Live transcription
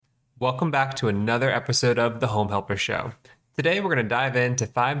Welcome back to another episode of The Home Helper Show. Today we're going to dive into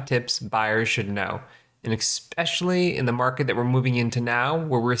 5 tips buyers should know, and especially in the market that we're moving into now,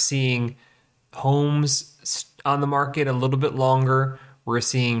 where we're seeing homes on the market a little bit longer. We're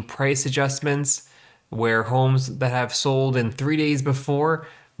seeing price adjustments where homes that have sold in 3 days before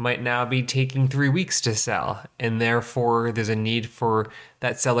might now be taking 3 weeks to sell, and therefore there's a need for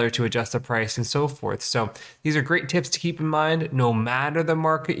that seller to adjust the price and so forth. So these are great tips to keep in mind no matter the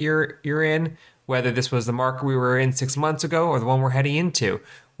market you're in, whether this was the market we were in 6 months ago or the one we're heading into,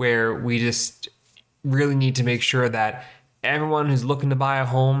 where we just really need to make sure that everyone who's looking to buy a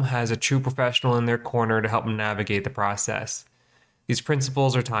home has a true professional in their corner to help them navigate the process. These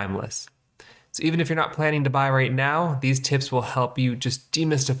principles are timeless. So even if you're not planning to buy right now, these tips will help you just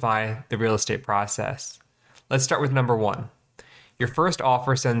demystify the real estate process. Let's start with number 1. Your first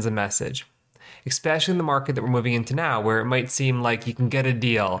offer sends a message, especially in the market that we're moving into now, where it might seem like you can get a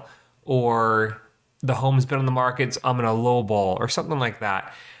deal or the home's been on the market, so I'm going to lowball or something like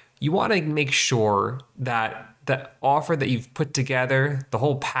that. You want to make sure that the offer that you've put together, the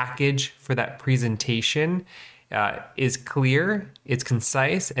whole package for that presentation, is clear, it's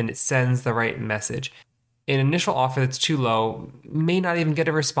concise, and it sends the right message. An initial offer that's too low may not even get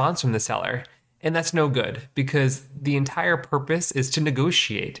a response from the seller, and that's no good because the entire purpose is to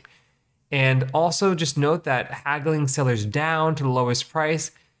negotiate. And also just note that haggling sellers down to the lowest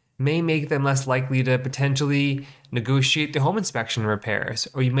price may make them less likely to potentially negotiate the home inspection repairs,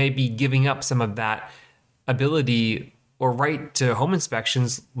 or you may be giving up some of that ability or right to home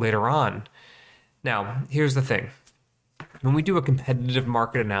inspections later on. Now, here's the thing. When we do a competitive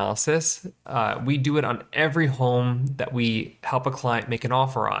market analysis, we do it on every home that we help a client make an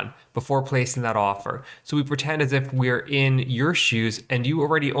offer on before placing that offer. So we pretend as if we're in your shoes and you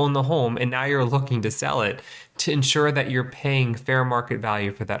already own the home and now you're looking to sell it to ensure that you're paying fair market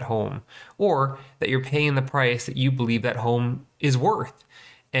value for that home, or that you're paying the price that you believe that home is worth.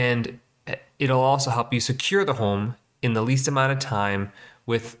 And it'll also help you secure the home in the least amount of time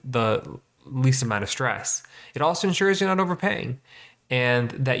with the least amount of stress. It also ensures you're not overpaying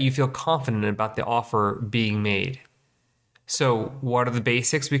and that you feel confident about the offer being made. So what are the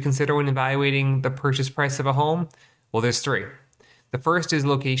basics we consider when evaluating the purchase price of a home? Well, there's 3. The first is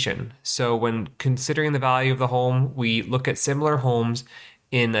location. So when considering the value of the home, we look at similar homes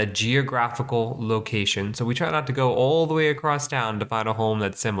in a geographical location. So we try not to go all the way across town to find a home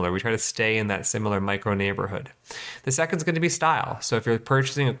that's similar. We try to stay in that similar micro neighborhood. The second is going to be style. So if you're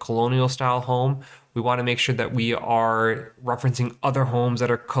purchasing a colonial style home, we want to make sure that we are referencing other homes that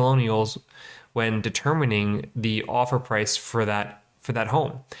are colonials when determining the offer price for that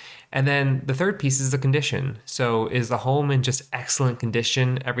home. And then the third piece is the condition. So is the home in just excellent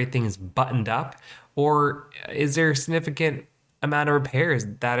condition? Everything is buttoned up? Or is there significant amount of repairs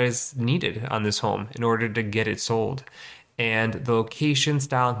that is needed on this home in order to get it sold? And the location,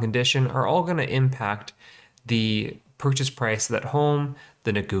 style, and condition are all going to impact the purchase price of that home,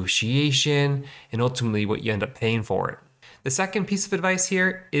 the negotiation, and ultimately what you end up paying for it. The second piece of advice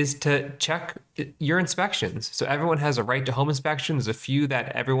here is to check your inspections. So everyone has a right to home inspection. There's a few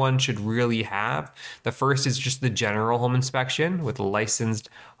that everyone should really have. The first is just the general home inspection with a licensed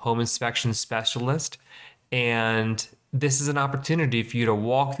home inspection specialist. And this is an opportunity for you to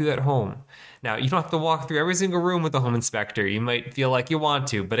walk through that home. Now, you don't have to walk through every single room with the home inspector. You might feel like you want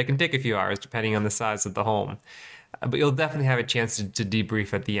to, but it can take a few hours depending on the size of the home. But you'll definitely have a chance to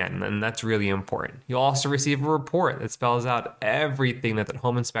debrief at the end, and that's really important. You'll also receive a report that spells out everything that the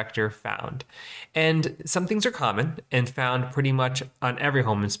home inspector found. And some things are common and found pretty much on every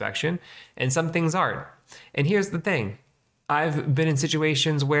home inspection, and some things aren't. And here's the thing. I've been in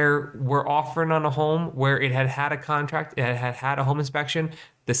situations where we're offering on a home where it had a contract, it had a home inspection.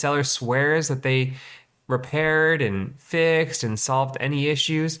 The seller swears that they repaired and fixed and solved any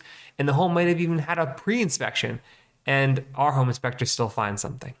issues, and the home might have even had a pre-inspection, and our home inspector still finds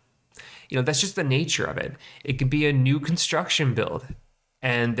something. That's just the nature of it. It could be a new construction build,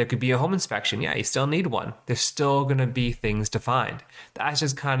 and there could be a home inspection. Yeah, you still need one. There's still going to be things to find. That's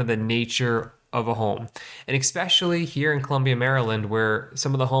just kind of the nature of a home. And especially here in Columbia, Maryland, where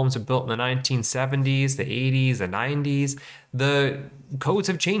some of the homes are built in the 1970s, the 80s, the 90s, the codes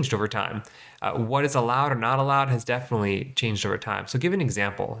have changed over time. What is allowed or not allowed has definitely changed over time. So give an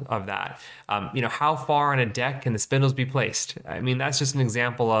example of that. How far on a deck can the spindles be placed? I mean, that's just an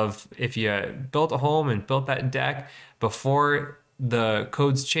example of if you built a home and built that deck before the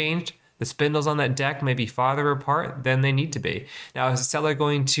codes changed, the spindles on that deck may be farther apart than they need to be. Now, is the seller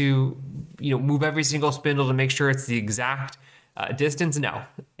going to, move every single spindle to make sure it's the exact distance? No.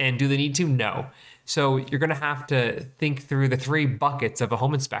 And do they need to? No. So you're going to have to think through the three buckets of a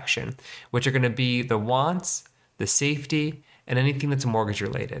home inspection, which are going to be the wants, the safety, and anything that's mortgage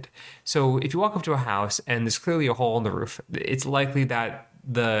related. So if you walk up to a house and there's clearly a hole in the roof, it's likely that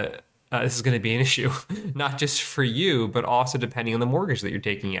this is going to be an issue, not just for you, but also depending on the mortgage that you're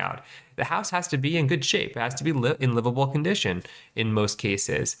taking out. The house has to be in good shape. It has to be in livable condition in most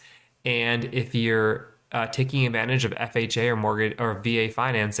cases. And if you're taking advantage of FHA or mortgage or VA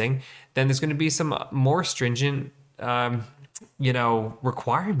financing, then there's going to be some more stringent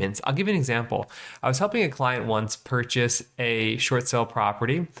requirements. I'll give you an example. I was helping a client once purchase a short sale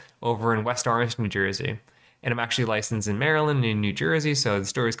property over in West Orange, New Jersey. And I'm actually licensed in Maryland and in New Jersey, so the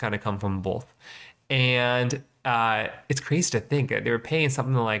stories kind of come from both. And it's crazy to think that they were paying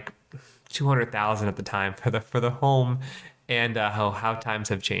something like $200,000 at the time for the home, and how times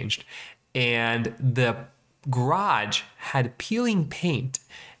have changed. And the garage had peeling paint.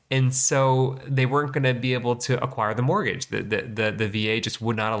 And so they weren't going to be able to acquire the mortgage. The VA just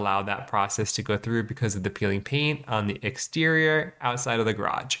would not allow that process to go through because of the peeling paint on the exterior outside of the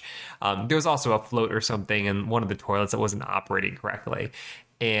garage. There was also a float or something in one of the toilets that wasn't operating correctly.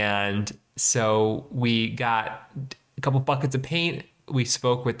 And so we got a couple buckets of paint. We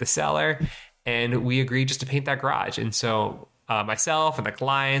spoke with the seller and we agreed just to paint that garage. And so myself and the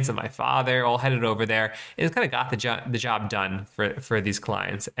clients and my father all headed over there and it kind of got the job done for these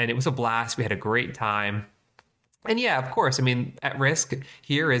clients. And it was a blast. We had a great time. And yeah, of course, I mean, at risk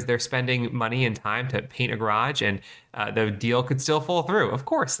here is they're spending money and time to paint a garage and the deal could still fall through. Of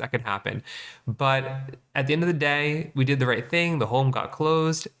course, that could happen. But at the end of the day, we did the right thing. The home got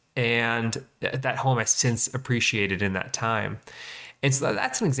closed and that home has since appreciated in that time. And so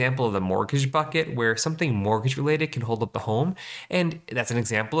that's an example of the mortgage bucket where something mortgage related can hold up the home. And that's an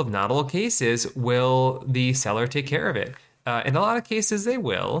example of not all cases will the seller take care of it. In a lot of cases, they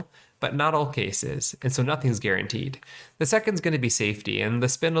will, but not all cases. And so nothing's guaranteed. The second is going to be safety. And the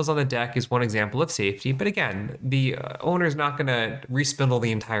spindles on the deck is one example of safety. But again, the owner is not going to respindle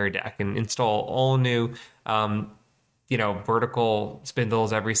the entire deck and install all new vertical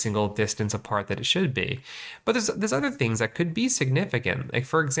spindles every single distance apart that it should be. But there's other things that could be significant. Like,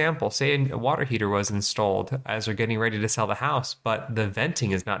 for example, say a water heater was installed as they're getting ready to sell the house, but the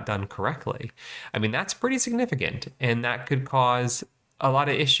venting is not done correctly. I mean, that's pretty significant, and that could cause a lot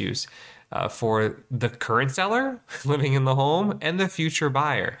of issues for the current seller living in the home and the future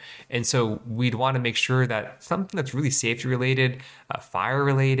buyer. And so we'd want to make sure that something that's really safety related, fire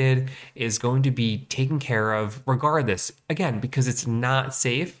related, is going to be taken care of regardless. Again, because it's not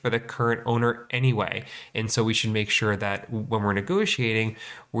safe for the current owner anyway. And so we should make sure that when we're negotiating,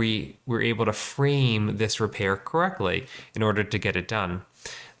 we're able to frame this repair correctly in order to get it done.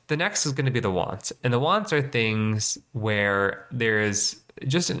 The next is going to be the wants. And the wants are things where there's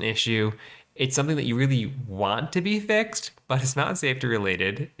just an issue. It's something that you really want to be fixed, but it's not safety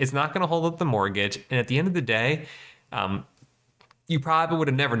related. It's not going to hold up the mortgage. And at the end of the day, you probably would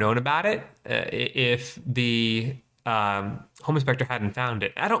have never known about it if the home inspector hadn't found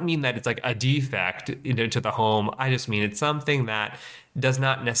it. I don't mean that it's like a defect to the home. I just mean it's something that does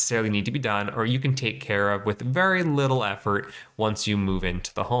not necessarily need to be done, or you can take care of with very little effort once you move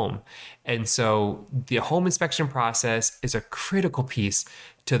into the home. And so the home inspection process is a critical piece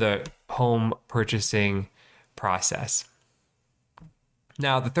to the home purchasing process.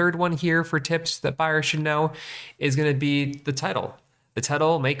 Now, the third one here for tips that buyers should know is going to be the title. The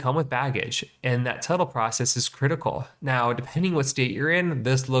title may come with baggage, and that title process is critical. Now, depending what state you're in,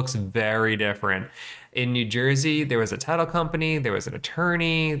 this looks very different. In New Jersey, there was a title company, there was an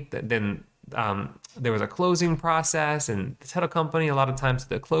attorney, then there was a closing process, and the title company, a lot of times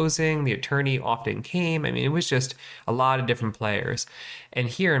the closing, the attorney often came. I mean, it was just a lot of different players. And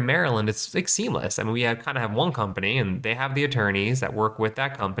here in Maryland, it's like seamless. I mean, we kind of have one company, and they have the attorneys that work with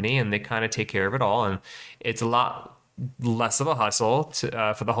that company, and they kind of take care of it all. And it's a lot less of a hustle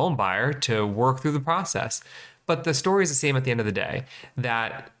for the home buyer to work through the process. But the story is the same at the end of the day,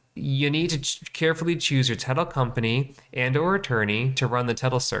 that you need to carefully choose your title company and or attorney to run the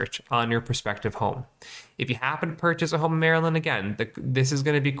title search on your prospective home. If you happen to purchase a home in Maryland, again, this is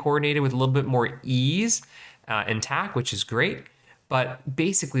going to be coordinated with a little bit more ease and tact, which is great. But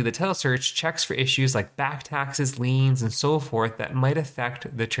basically, the title search checks for issues like back taxes, liens, and so forth that might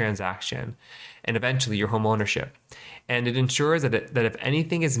affect the transaction and eventually your home ownership. And it ensures that if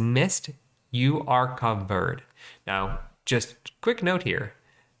anything is missed, you are covered. Now, just quick note here.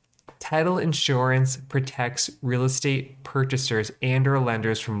 Title insurance protects real estate purchasers and or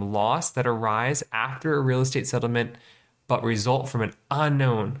lenders from loss that arise after a real estate settlement but result from an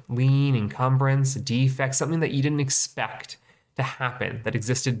unknown lien, encumbrance, defect, something that you didn't expect to to happen that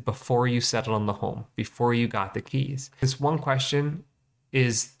existed before you settled on the home, before you got the keys? This one question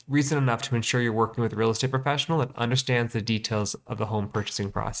is reason enough to ensure you're working with a real estate professional that understands the details of the home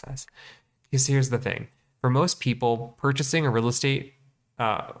purchasing process. Because here's the thing. For most people, purchasing a real estate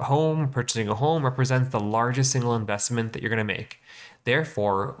purchasing a home represents the largest single investment that you're going to make.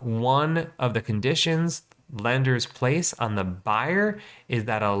 Therefore, one of the conditions lenders place on the buyer is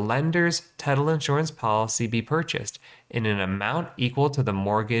that a lender's title insurance policy be purchased in an amount equal to the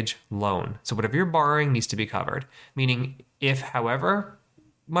mortgage loan. So whatever you're borrowing needs to be covered. Meaning, if however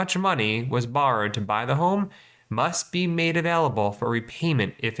much money was borrowed to buy the home, must be made available for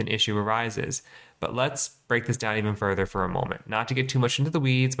repayment if an issue arises. But let's break this down even further for a moment. Not to get too much into the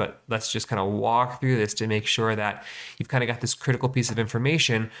weeds, but let's just kind of walk through this to make sure that you've kind of got this critical piece of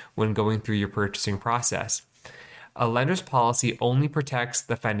information when going through your purchasing process. A lender's policy only protects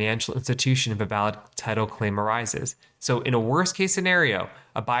the financial institution if a valid title claim arises. So in a worst case scenario,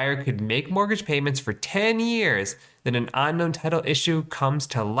 a buyer could make mortgage payments for 10 years, then an unknown title issue comes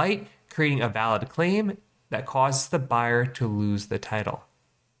to light, creating a valid claim that causes the buyer to lose the title.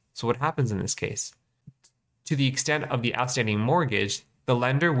 So what happens in this case? To the extent of the outstanding mortgage, the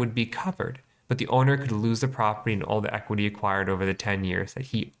lender would be covered, but the owner could lose the property and all the equity acquired over the 10 years that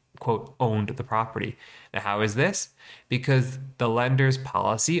he, quote, owned the property. Now, how is this? Because the lender's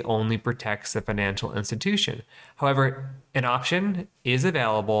policy only protects the financial institution. However, an option is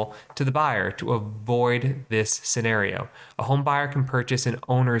available to the buyer to avoid this scenario. A home buyer can purchase an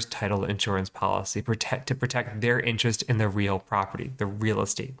owner's title insurance policy to protect their interest in the real property, the real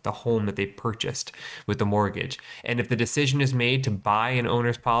estate, the home that they purchased with the mortgage. And if the decision is made to buy an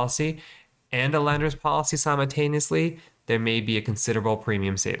owner's policy and a lender's policy simultaneously, there may be a considerable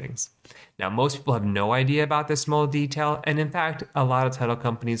premium savings. Now, most people have no idea about this small detail, and in fact, a lot of title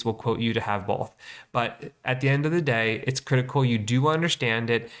companies will quote you to have both. But at the end of the day, it's critical you do understand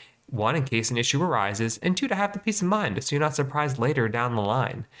it, one, in case an issue arises, and two, to have the peace of mind so you're not surprised later down the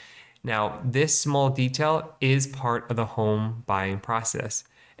line. Now, this small detail is part of the home buying process,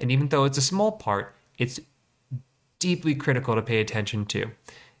 and even though it's a small part, it's deeply critical to pay attention to,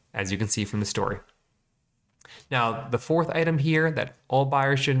 as you can see from the story. Now, the fourth item here that all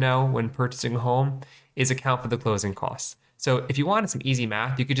buyers should know when purchasing a home is account for the closing costs. So if you wanted some easy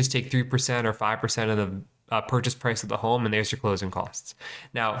math, you could just take 3% or 5% of the purchase price of the home, and there's your closing costs.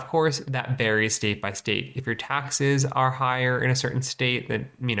 Now, of course, that varies state by state. If your taxes are higher in a certain state, then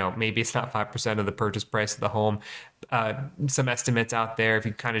maybe it's not 5% of the purchase price of the home. Some estimates out there, if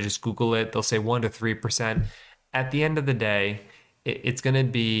you kind of just Google it, they'll say 1 to 3%. At the end of the day, it's going to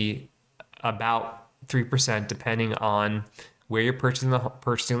be about 3% depending on where you're purchasing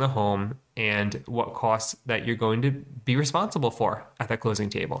the home and what costs that you're going to be responsible for at that closing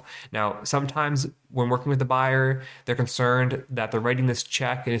table. Now, sometimes when working with the buyer, they're concerned that they're writing this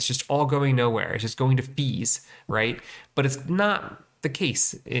check and it's just all going nowhere. It's just going to fees, right? But it's not the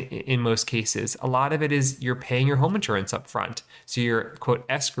case in most cases. A lot of it is you're paying your home insurance up front. So you're, quote,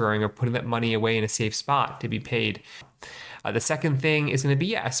 escrowing or putting that money away in a safe spot to be paid. The second thing is going to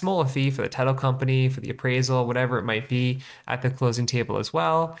be, a smaller fee for the title company, for the appraisal, whatever it might be at the closing table as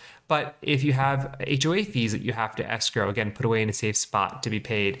well. But if you have HOA fees that you have to escrow, again, put away in a safe spot to be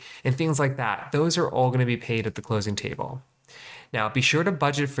paid, and things like that, those are all going to be paid at the closing table. Now, be sure to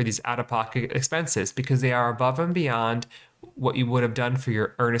budget for these out-of-pocket expenses because they are above and beyond what you would have done for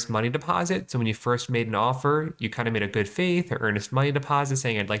your earnest money deposit. So when you first made an offer, you kind of made a good faith or earnest money deposit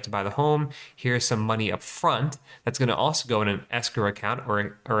saying, I'd like to buy the home. Here's some money up front that's going to also go in an escrow account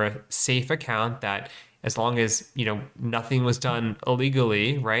or a safe account that as long as, nothing was done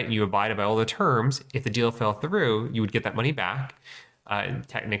illegally, right, and you abided by all the terms, if the deal fell through, you would get that money back,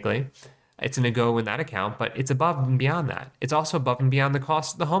 technically. It's going to go in that account, but it's above and beyond that. It's also above and beyond the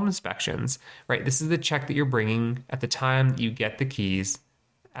cost of the home inspections, right? This is the check that you're bringing at the time you get the keys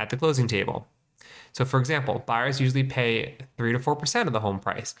at the closing table. So for example, buyers usually pay 3 to 4% of the home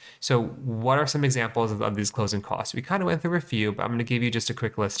price. So what are some examples of these closing costs? We kind of went through a few, but I'm going to give you just a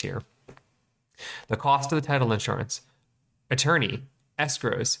quick list here. The cost of the title insurance, attorney,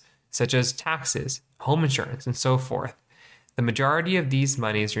 escrows, such as taxes, home insurance, and so forth. The majority of these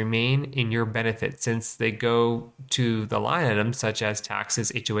monies remain in your benefit since they go to the line items such as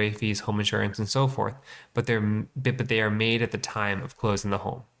taxes, HOA fees, home insurance, and so forth, but they are made at the time of closing the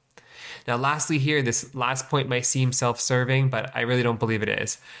home. Now, lastly here, this last point might seem self-serving, but I really don't believe it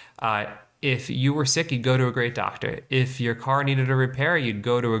is. If you were sick, you'd go to a great doctor. If your car needed a repair, you'd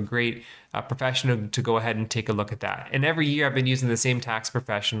go to a great professional to go ahead and take a look at that. And every year I've been using the same tax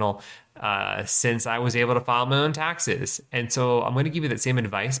professional since I was able to file my own taxes. And so I'm going to give you that same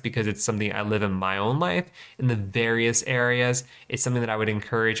advice because it's something I live in my own life in the various areas. It's something that I would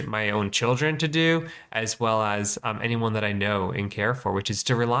encourage my own children to do, as well as anyone that I know and care for, which is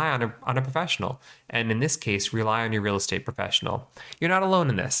to rely on a professional. And in this case, rely on your real estate professional. You're not alone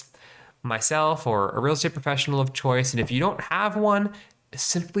in this. Myself or a real estate professional of choice. And if you don't have one,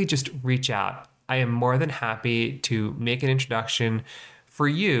 simply just reach out. I am more than happy to make an introduction for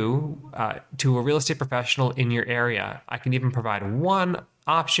you to a real estate professional in your area. I can even provide one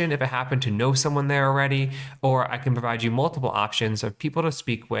option if I happen to know someone there already, or I can provide you multiple options of people to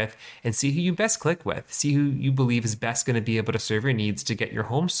speak with and see who you best click with, see who you believe is best going to be able to serve your needs to get your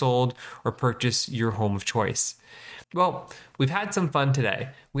home sold or purchase your home of choice. Well, we've had some fun today.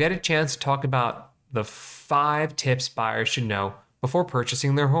 We had a chance to talk about the 5 tips buyers should know before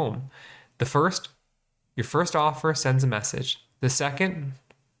purchasing their home. The first, your first offer sends a message. The second,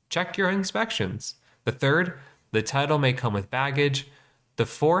 check your inspections. The third, the title may come with baggage. The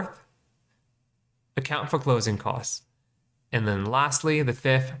fourth, account for closing costs. And then lastly, the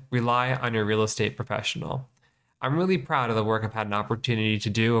fifth, rely on your real estate professional. I'm really proud of the work I've had an opportunity to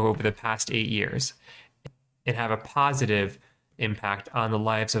do over the past 8 years and have a positive impact on the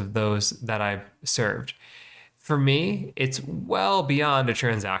lives of those that I've served. For me, it's well beyond a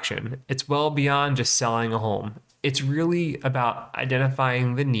transaction. It's well beyond just selling a home. It's really about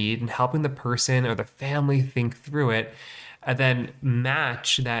identifying the need and helping the person or the family think through it, and then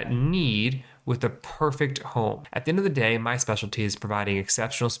match that need with the perfect home. At the end of the day, my specialty is providing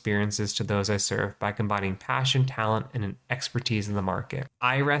exceptional experiences to those I serve by combining passion, talent, and an expertise in the market.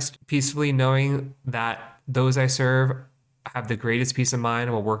 I rest peacefully knowing that those I serve have the greatest peace of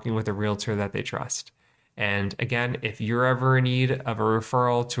mind while working with a realtor that they trust. And again, if you're ever in need of a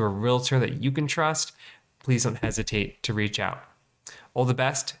referral to a realtor that you can trust, please don't hesitate to reach out. All the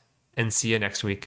best, and see you next week.